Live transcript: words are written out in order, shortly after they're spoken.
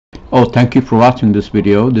Oh, thank you for watching this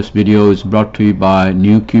video. This video is brought to you by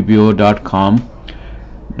newqbo.com.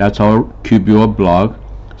 That's our QBO blog.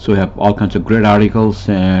 So we have all kinds of great articles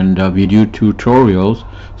and video tutorials.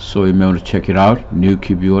 So you may want to check it out,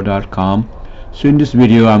 newqbo.com. So in this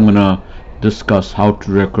video, I'm going to discuss how to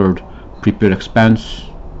record prepaid expense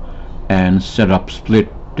and set up split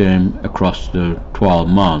them across the 12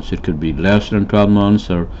 months. It could be less than 12 months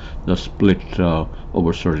or the split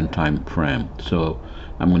over a certain time frame. So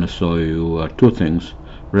I'm going to show you two things: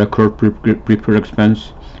 record prepaid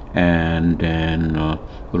expense and then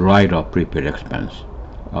write off prepaid expense.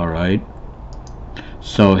 Alright,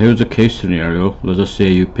 so here's a case scenario. Let's just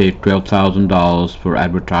say you paid $12,000 for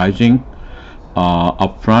advertising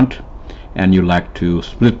upfront, and you like to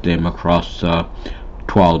split them across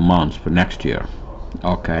 12 months for next year.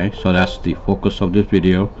 Okay, so that's the focus of this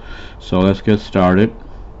video. So let's get started.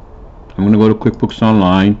 I'm going to go to QuickBooks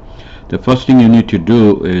Online. The first thing you need to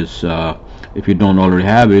do is, if you don't already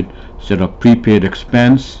have it, set up prepaid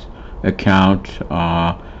expense account.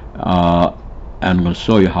 I'm going to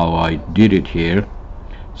show you how I did it here.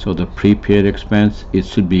 So the prepaid expense, it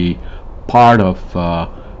should be part of a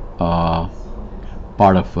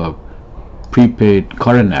prepaid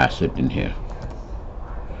current asset in here.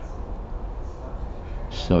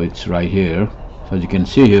 So it's right here. So as you can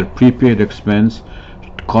see here, prepaid expense,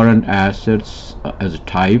 current assets as a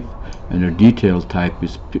type, and the detailed type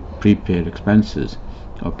is prepaid expenses.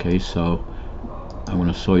 Okay, so I'm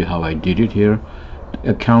going to show you how I did it here.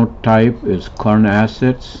 The account type is current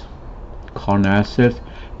assets, and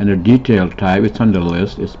the detailed type, it's on the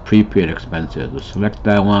list, is prepaid expenses. So select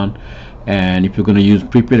that one, and if you're going to use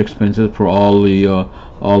prepaid expenses for all the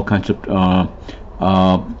all kinds of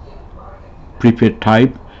prepaid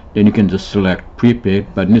type, then you can just select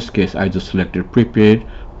prepaid. But in this case, I just selected prepaid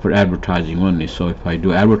for advertising only. So if I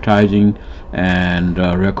do advertising and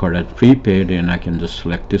record as prepaid, then I can just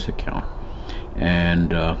select this account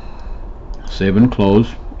and save and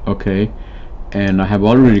close. Okay, and I have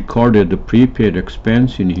already recorded the prepaid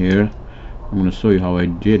expense in here. I'm going to show you how I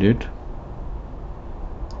did it.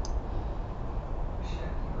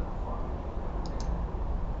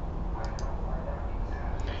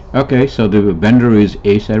 Okay, so the vendor is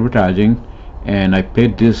Ace Advertising, and I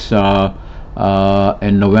paid this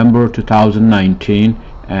in November 2019,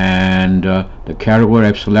 and the category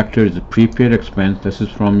I've selected is the prepaid expense. This is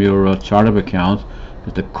from your chart of accounts.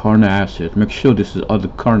 It's the current assets. Make sure this is other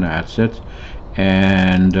current assets,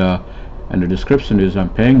 and the description is I'm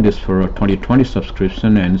paying this for a 2020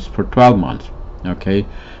 subscription, and it's for 12 months. Okay,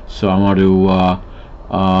 so I want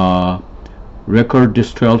to record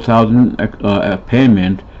this 12,000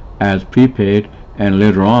 payment as prepaid, and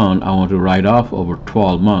later on I want to write off over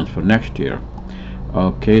 12 months for next year.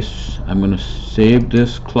 Okay, so I'm going to save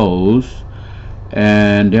this, close,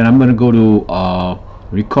 and then I'm going to go to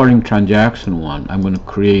recording transaction one. I'm going to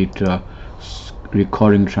create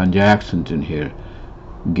recording transactions in here,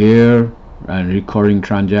 gear and recording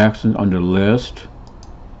transactions on the list.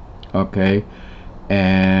 Okay,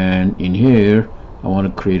 and in here I want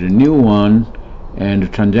to create a new one, and the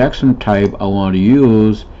transaction type I want to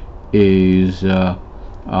use is I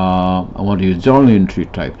want to use journal entry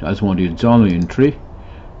type. I just want to use journal entry,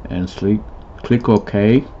 and click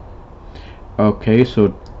OK. Okay,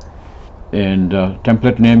 so and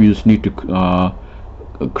template name, you just need to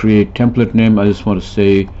create template name. I just want to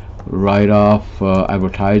say write off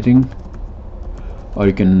advertising, or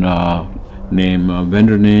you can name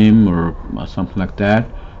vendor name or something like that.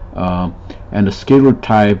 And the schedule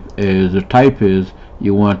type is, the type is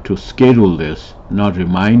you want to schedule this, not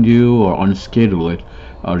remind you or unschedule it.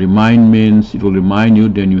 Remind means it will remind you,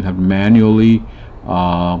 then you have to manually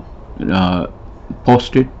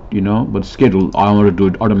post it, you know, but schedule, I want to do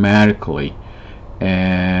it automatically.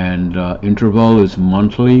 And interval is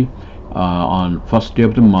monthly, on first day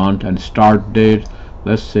of the month, and start date,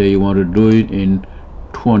 let's say you want to do it in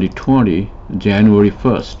 2020 January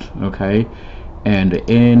 1st. Okay, and the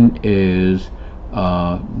end is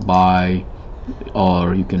by,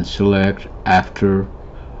 or you can select after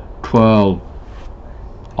 12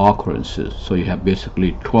 occurrences. So you have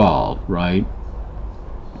basically 12, right?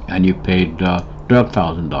 And you paid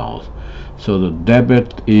 $12,000. So the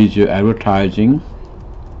debit is your advertising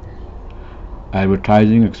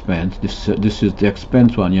expense. This is the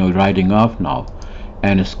expense one you're writing off now,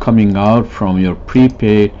 and it's coming out from your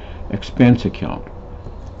prepaid expense account.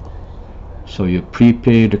 So your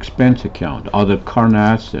prepaid expense account, other current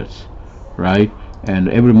assets, right? And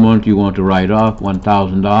every month you want to write off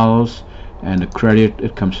 $1,000, and the credit,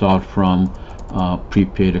 it comes out from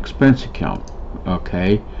prepaid expense account.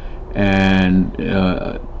 Okay, and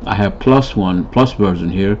I have plus version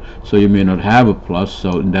here, so you may not have a plus,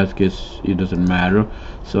 so in that case it doesn't matter.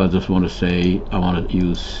 So I just want to say I want to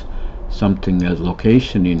use something as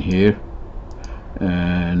location in here,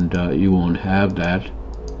 and you won't have that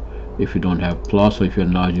if you don't have plus, or if you're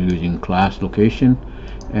not using class location.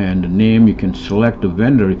 And the name, you can select the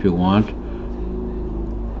vendor if you want.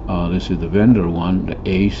 This is the vendor one, the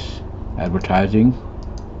ACE Advertising.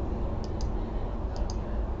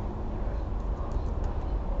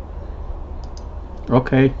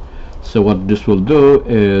 Okay, so what this will do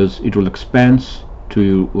is it will expense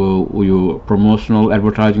to your promotional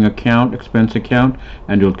advertising account, expense account,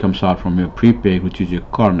 and it will comes out from your prepaid, which is your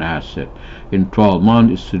current asset. In 12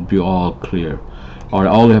 months it should be all clear.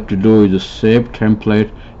 All you have to do is just save template,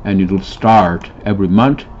 and it will start every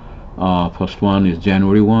month. First one is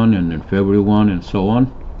January 1, and then February 1, and so on.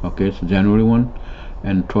 Okay, so January 1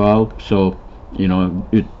 and 12. So you know,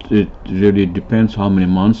 it really depends how many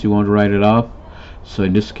months you want to write it off. So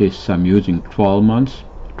in this case I'm using 12 months,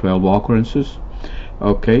 12 occurrences.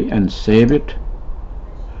 Okay, and save it.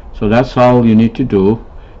 So that's all you need to do.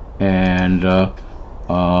 And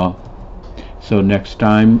so next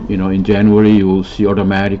time, you know, in January you will see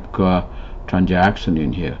automatic transaction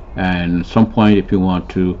in here. And at some point, if you want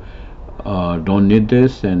to don't need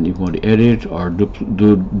this and you want to edit or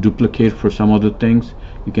duplicate for some other things,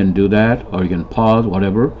 you can do that, or you can pause,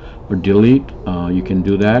 whatever, or delete. You can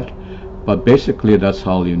do that. But basically that's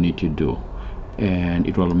all you need to do, and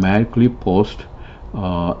it will automatically post.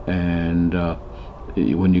 And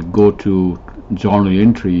when you go to journal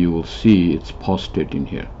entry, you will see it's posted in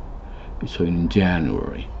here. So in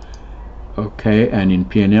January. Okay, and in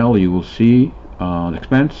P&L you will see the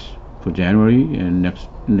expense for January and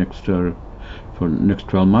for next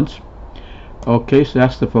 12 months. Okay, so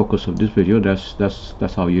that's the focus of this video.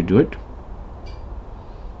 That's how you do it.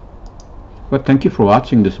 But thank you for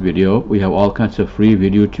watching this video. We have all kinds of free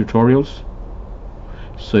video tutorials,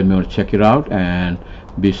 so you may want to check it out, and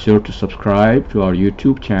be sure to subscribe to our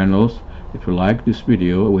YouTube channels if you like this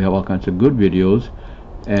video. We have all kinds of good videos,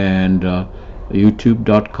 and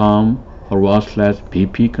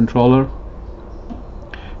youtube.com/pp controller,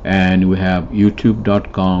 and we have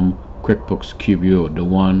youtube.com QuickBooks QBO, the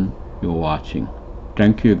one you're watching.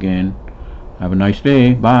 Thank you again. Have a nice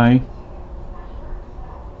day. Bye.